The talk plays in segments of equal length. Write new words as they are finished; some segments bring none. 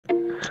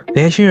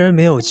年轻人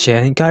没有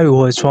钱该如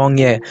何创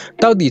业？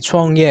到底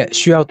创业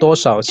需要多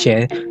少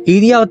钱？一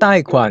定要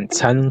贷款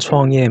才能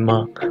创业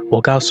吗？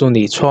我告诉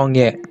你，创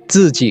业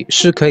自己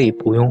是可以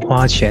不用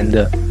花钱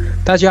的。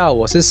大家好，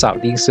我是扫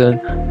地僧，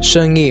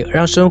生意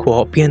让生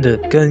活变得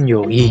更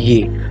有意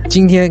义。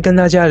今天跟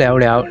大家聊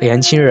聊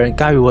年轻人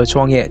该如何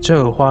创业这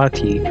个话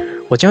题。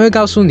我将会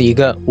告诉你一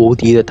个无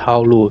敌的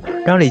套路，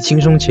让你轻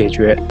松解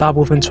决大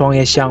部分创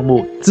业项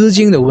目资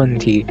金的问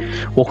题。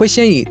我会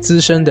先以自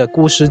身的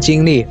故事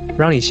经历，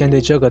让你先对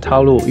这个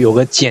套路有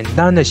个简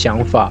单的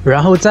想法，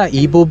然后再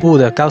一步步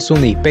的告诉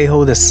你背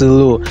后的思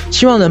路，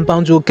希望能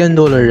帮助更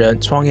多的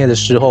人创业的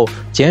时候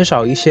减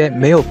少一些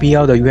没有必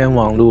要的冤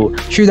枉路，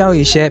去掉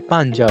一些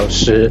绊脚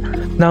石。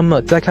那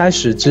么在开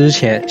始之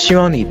前，希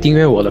望你订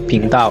阅我的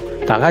频道，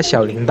打开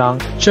小铃铛，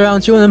这样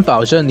就能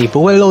保证你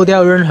不会漏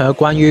掉任何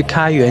关于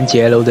开源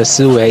节流的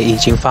思维以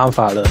及方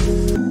法了。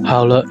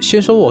好了，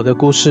先说我的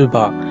故事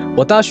吧。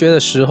我大学的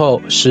时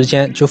候时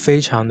间就非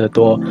常的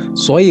多，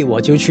所以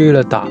我就去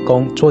了打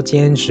工做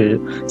兼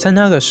职。在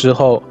那个时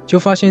候就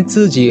发现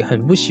自己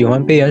很不喜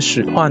欢被人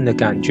使唤的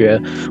感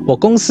觉。我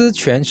公司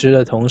全职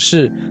的同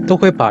事都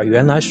会把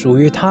原来属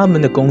于他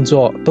们的工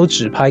作都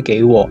指派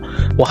给我，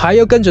我还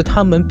要跟着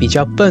他们比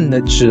较笨的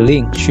指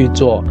令去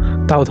做。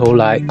到头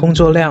来工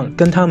作量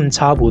跟他们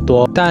差不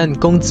多，但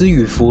工资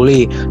与福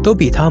利都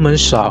比他们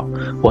少。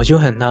我就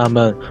很纳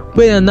闷，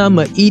为了那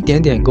么一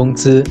点点工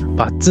资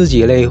把自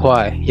己累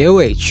坏也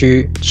委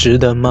屈，值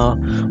得吗？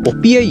我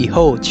毕业以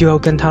后就要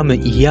跟他们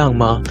一样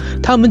吗？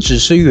他们只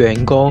是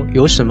员工，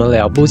有什么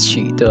了不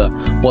起的？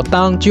我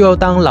当就要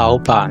当老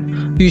板。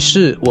于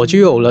是我就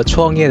有了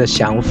创业的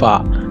想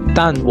法，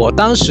但我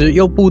当时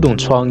又不懂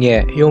创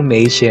业，又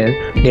没钱，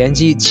年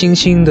纪轻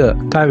轻的，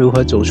该如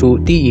何走出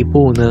第一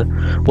步呢？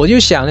我就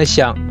想了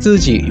想，自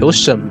己有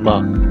什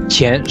么？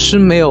钱是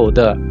没有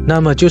的，那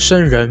么就剩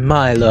人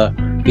脉了。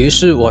于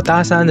是我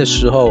大三的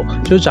时候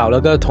就找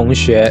了个同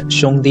学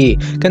兄弟，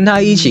跟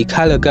他一起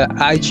开了个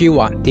IG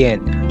网店，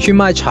去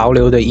卖潮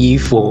流的衣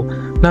服。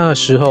那个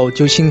时候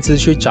就亲自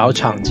去找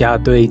厂家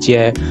对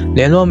接，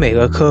联络每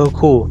个客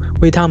户，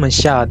为他们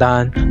下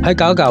单，还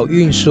搞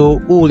运输、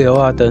物流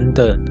啊等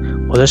等。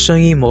我的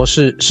生意模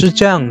式是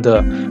这样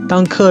的，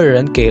当客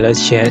人给了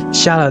钱，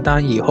下了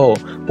单以后，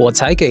我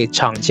才给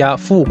厂家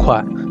付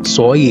款，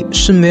所以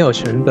是没有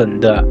成本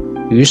的。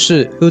于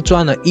是又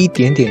赚了一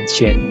点点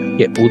钱，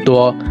也不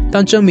多，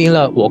但证明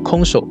了我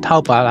空手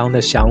套白狼的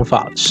想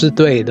法是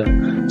对的。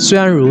虽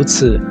然如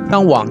此，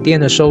但网店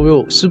的收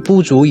入是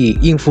不足以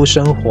应付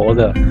生活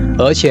的，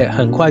而且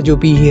很快就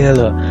毕业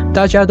了，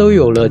大家都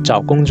有了找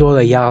工作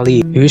的压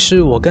力。于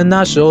是我跟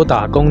那时候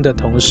打工的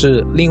同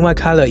事另外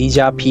开了一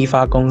家批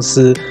发公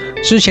司，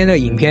之前的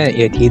影片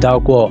也提到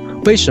过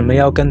为什么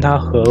要跟他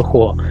合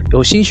伙，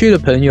有兴趣的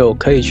朋友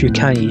可以去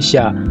看一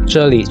下，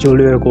这里就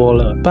略过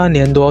了。半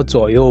年多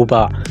左右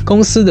吧，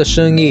公司的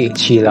生意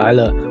起来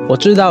了，我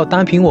知道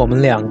单凭我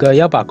们两个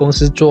要把公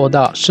司做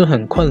大是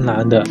很困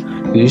难的，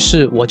于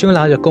是我就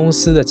拿着公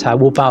司的财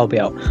务报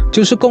表，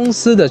就是公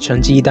司的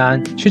成绩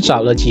单，去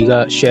找了几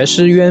个学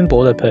识渊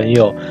博的朋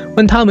友，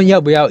问他们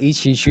要不要一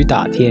起去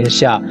打天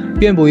下，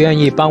愿不愿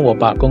意帮我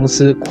把公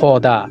司扩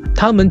大。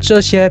他们这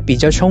些比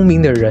较聪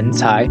明的人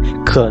才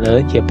可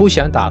能也不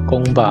想打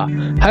工吧，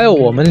还有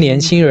我们年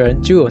轻人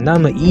就有那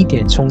么一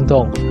点冲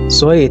动，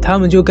所以他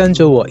们就跟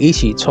着我一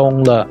起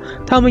冲了。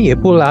他们也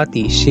不拿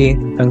底薪，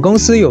等公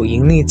司有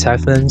盈利才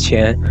分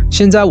钱。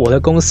现在我的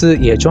公司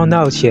也赚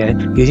到钱，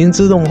已经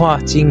自动化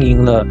经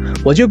营了，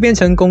我就变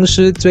成公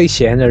司最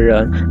闲的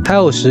人，还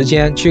有时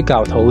间去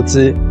搞投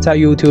资，在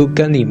YouTube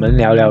跟你们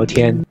聊聊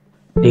天。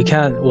你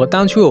看我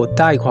当初有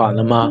贷款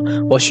了吗？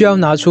我需要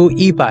拿出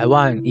100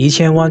万、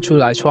1000万出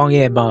来创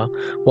业吗？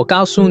我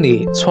告诉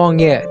你，创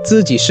业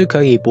自己是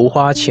可以不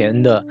花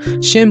钱的。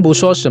先不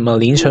说什么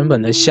零成本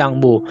的项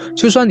目，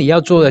就算你要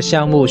做的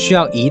项目需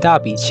要一大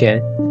笔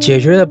钱，解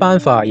决的办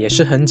法也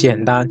是很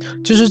简单，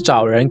就是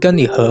找人跟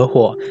你合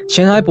伙。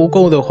钱还不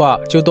够的话，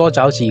就多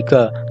找几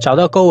个，找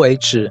到够为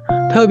止。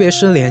特别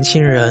是年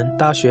轻人、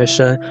大学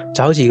生，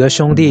找几个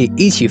兄弟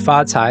一起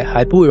发财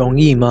还不容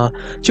易吗？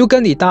就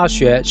跟你大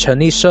学成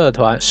立社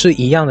团是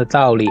一样的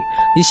道理。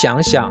你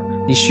想想，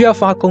你需要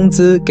发工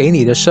资给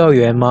你的社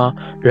员吗？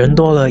人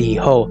多了以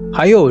后，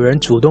还有人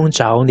主动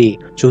找你，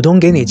主动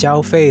给你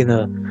交费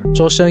呢。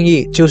做生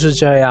意就是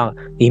这样，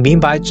你明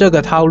白这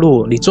个套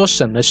路，你做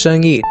什么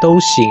生意都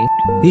行。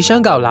你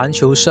想搞篮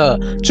球社，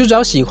就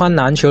找喜欢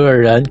篮球的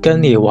人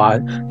跟你玩；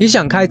你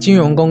想开金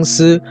融公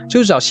司，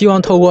就找希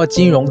望透过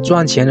金融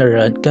赚钱的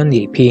人跟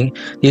你拼。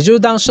你就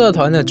当社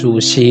团的主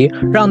席，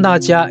让大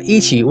家一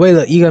起为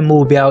了一个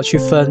目标去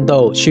奋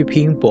斗、去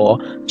拼搏。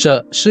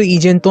这是一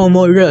件多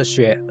么热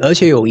血而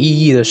且有意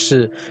义的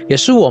事，也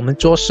是我们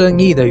做生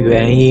意的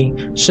原因。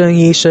生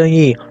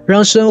意，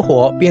让生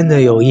活变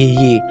得有意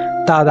义。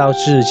大道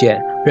至简，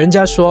人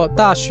家说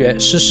大学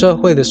是社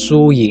会的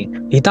缩影，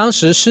你当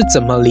时是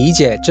怎么理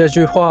解这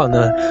句话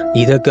呢？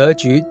你的格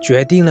局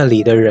决定了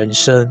你的人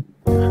生。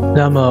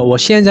那么我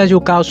现在就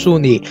告诉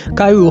你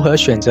该如何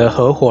选择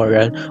合伙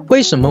人，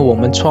为什么我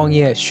们创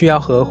业需要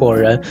合伙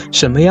人，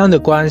什么样的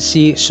关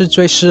系是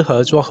最适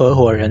合做合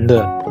伙人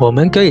的。我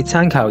们可以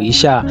参考一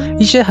下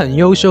一些很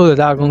优秀的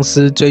大公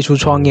司最初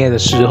创业的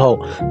时候，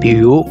比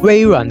如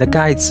微软的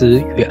盖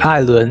茨与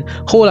艾伦，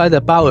后来的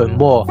鲍尔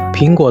默，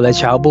苹果的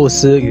乔布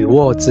斯与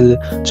沃兹，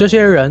这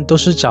些人都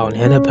是早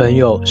年的朋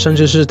友，甚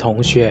至是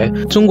同学。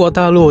中国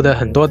大陆的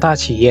很多大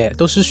企业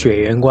都是血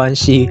缘关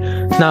系。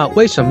那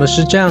为什么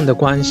是这样的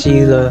关系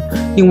呢？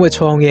因为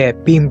创业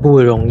并不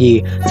容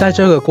易，在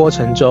这个过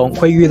程中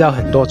会遇到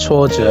很多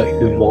挫折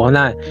与磨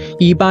难，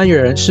一般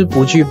人是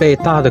不具备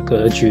大的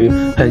格局，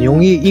很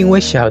容易因为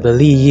小的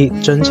利益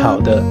争吵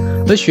的。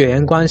而血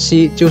缘关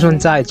系就算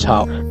再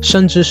吵，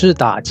甚至是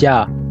打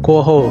架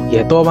过后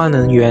也多半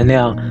能原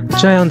谅，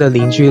这样的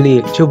凝聚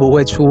力就不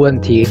会出问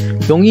题，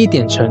容易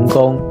点成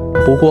功。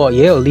不过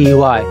也有例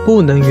外，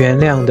不能原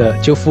谅的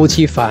就夫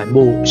妻反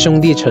目，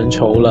兄弟成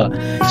仇了。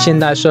现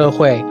代社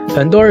会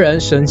很多人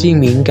神经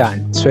敏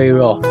感脆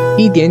弱，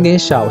一点点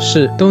小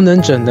事都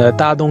能整得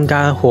大动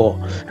肝火。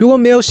如果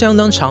没有相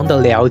当长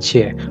的了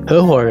解，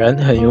合伙人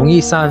很容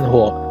易散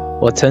伙。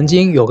我曾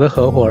经有个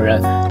合伙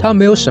人，他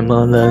没有什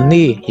么能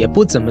力，也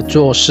不怎么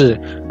做事，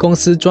公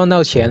司赚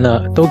到钱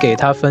了都给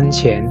他分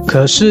钱，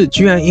可是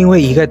居然因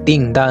为一个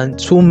订单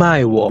出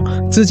卖我，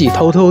自己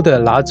偷偷的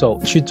拿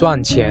走去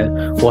赚钱。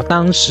我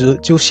当时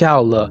就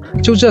笑了，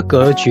就这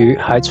格局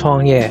还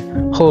创业。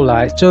后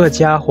来这个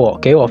家伙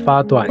给我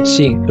发短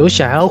信，有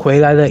想要回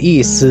来的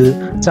意思，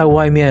在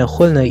外面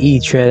混了一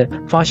圈，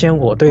发现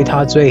我对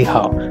他最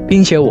好，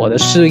并且我的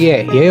事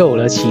业也有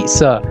了起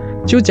色，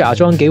就假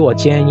装给我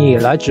建议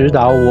来指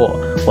导我，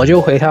我就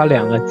回他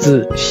2个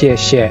字谢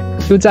谢，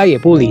就再也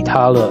不理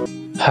他了。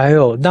还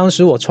有当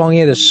时我创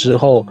业的时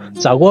候，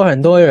找过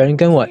很多人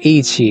跟我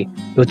一起，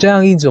有这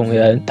样一种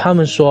人，他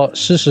们说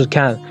试试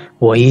看，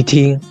我一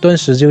听顿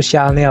时就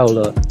吓尿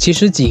了。其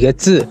实几个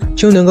字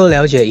就能够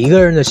了解一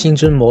个人的心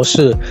智模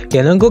式，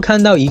也能够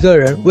看到一个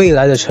人未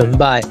来的成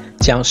败。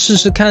讲试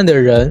试看的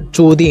人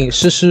注定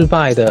是失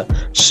败的，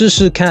试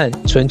试看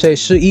纯粹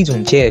是一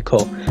种借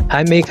口，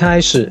还没开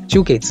始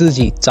就给自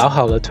己找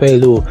好了退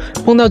路。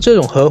碰到这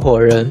种合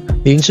伙人，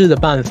明智的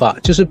办法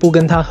就是不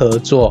跟他合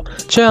作，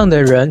这样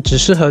的人只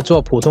适合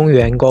做普通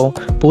员工，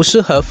不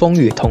适合风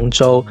雨同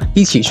舟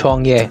一起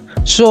创业。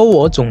事后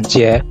我总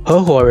结，合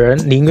伙人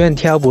宁愿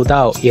挑不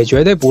到，也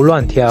绝对不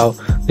乱挑，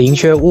宁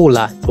缺毋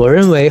滥。我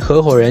认为合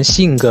伙人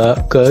性格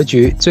格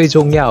局最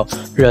重要，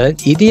人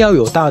一定要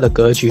有大的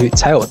格局，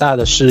才有大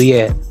的事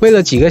业。为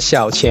了几个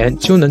小钱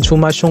就能出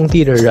卖兄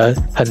弟的人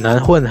很难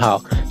混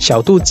好，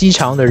小肚鸡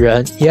肠的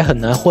人也很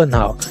难混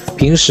好。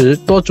平时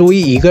多注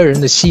意一个人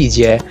的细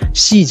节，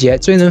细节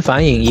最能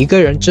反映一个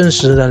人真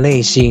实的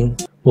内心。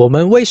我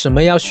们为什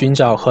么要寻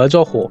找合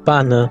作伙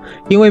伴呢？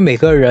因为每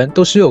个人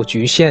都是有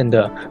局限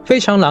的，非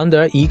常难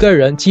得一个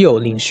人既有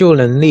领袖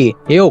能力，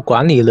也有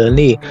管理能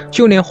力，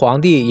就连皇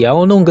帝也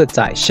要弄个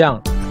宰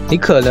相。你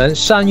可能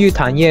善于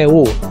谈业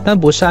务，但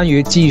不善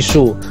于技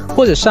术，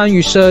或者善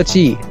于设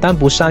计，但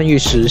不善于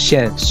实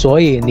现。所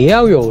以你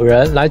要有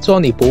人来做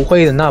你不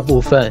会的那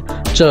部分，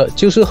这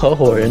就是合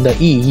伙人的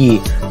意义。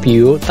比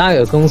如戴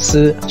尔公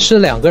司是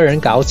2个人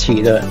搞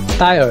起的，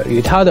戴尔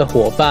与他的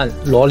伙伴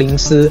罗林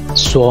斯；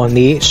索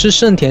尼是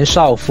盛田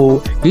绍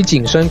夫与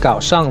景深搞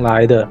上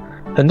来的。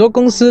很多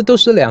公司都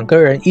是2个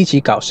人一起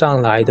搞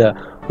上来的。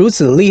如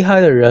此厉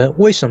害的人，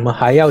为什么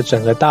还要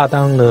整个大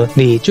当呢？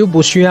你就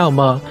不需要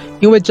吗？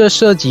因为这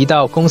涉及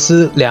到公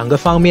司2个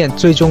方面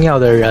最重要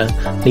的人，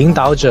领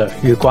导者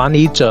与管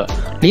理者。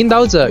领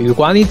导者与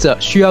管理者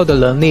需要的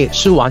能力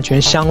是完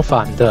全相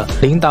反的。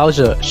领导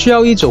者需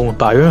要一种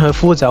把任何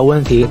复杂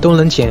问题都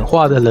能简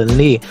化的能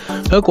力，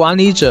而管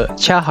理者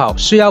恰好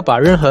是要把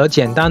任何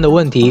简单的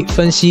问题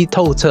分析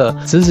透彻、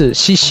仔仔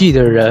细细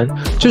的人。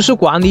就是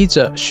管理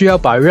者需要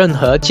把任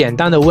何简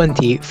单的问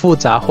题复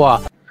杂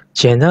化。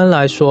简单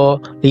来说，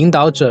领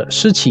导者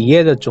是企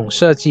业的总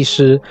设计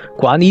师，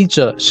管理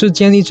者是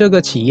建立这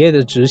个企业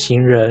的执行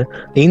人。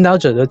领导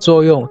者的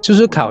作用就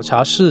是考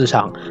察市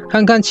场，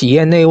看看企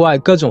业内外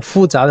各种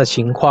复杂的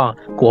情况、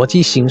国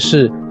际形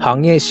势、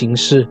行业形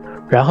势，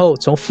然后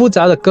从复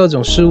杂的各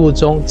种事物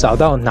中找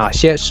到哪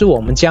些是我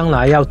们将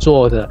来要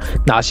做的，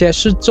哪些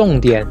是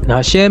重点，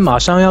哪些马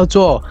上要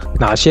做，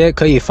哪些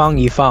可以放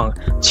一放，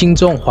轻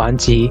重缓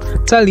急。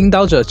在领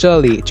导者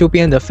这里就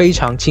变得非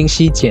常清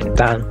晰简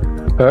单。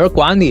而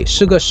管理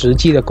是个实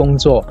际的工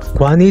作，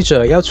管理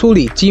者要处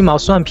理鸡毛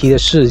蒜皮的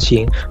事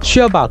情，需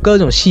要把各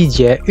种细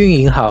节运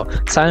营好，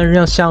才能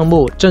让项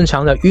目正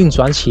常的运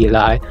转起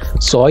来。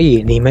所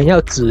以你们要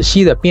仔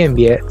细的辨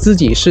别自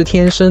己是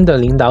天生的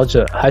领导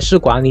者还是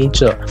管理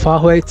者，发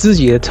挥自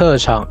己的特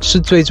长是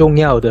最重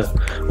要的。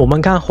我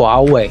们看华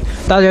为，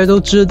大家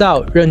都知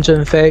道任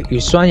正非与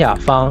孙亚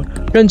芳，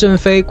任正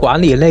非管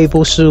理内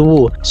部事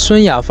务，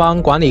孙亚芳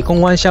管理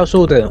公关销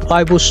售等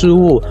外部事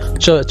务，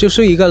这就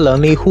是一个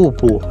能力互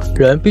补。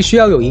人必须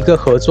要有一个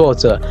合作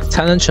者，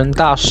才能成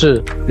大事。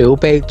刘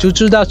备就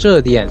知道这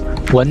点。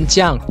文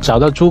将找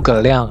到诸葛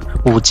亮，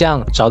武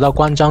将找到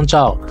关张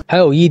赵。还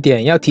有一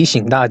点要提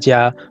醒大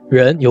家，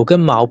人有个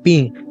毛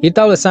病，一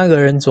到了3个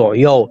人左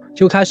右，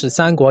就开始《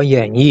三国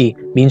演义》，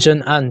明争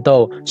暗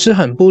斗，是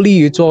很不利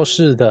于做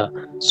事的。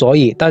所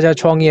以大家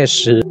创业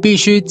时必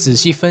须仔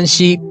细分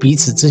析彼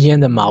此之间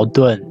的矛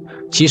盾。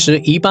其实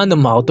一般的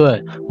矛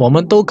盾，我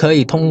们都可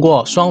以通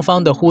过双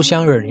方的互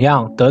相忍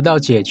让得到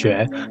解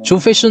决，除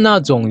非是那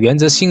种原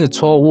则性的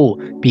错误，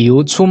比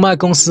如出卖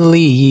公司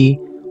利益。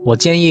我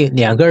建议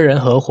2个人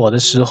合伙的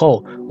时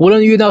候，无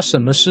论遇到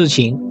什么事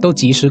情都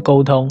及时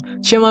沟通，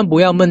千万不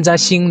要闷在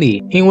心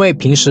里，因为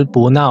平时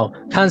不闹，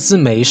看似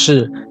没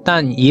事，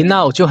但一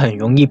闹就很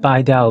容易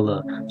掰掉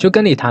了，就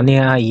跟你谈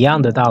恋爱一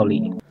样的道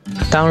理。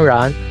当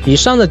然，以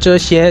上的这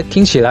些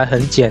听起来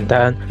很简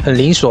单，很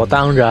理所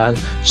当然，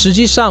实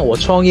际上我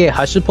创业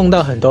还是碰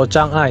到很多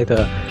障碍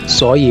的，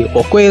所以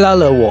我归纳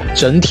了我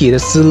整体的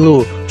思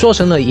路，做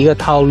成了一个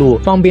套路，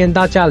方便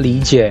大家理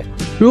解。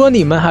如果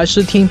你们还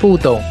是听不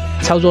懂，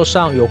操作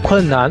上有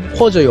困难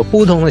或者有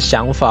不同的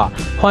想法，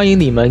欢迎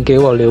你们给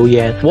我留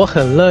言，我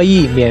很乐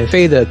意免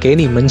费的给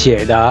你们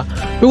解答。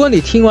如果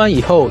你听完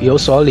以后有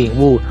所领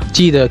悟，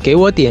记得给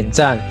我点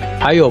赞，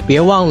还有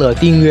别忘了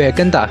订阅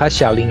跟打开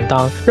小铃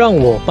铛，让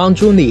我帮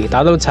助你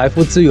达到财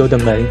富自由的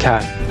门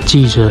槛。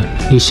记着，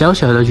你小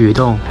小的举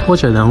动或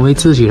者能为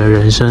自己的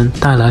人生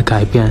带来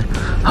改变。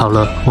好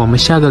了，我们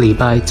下个礼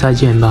拜再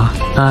见吧，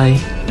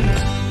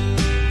拜。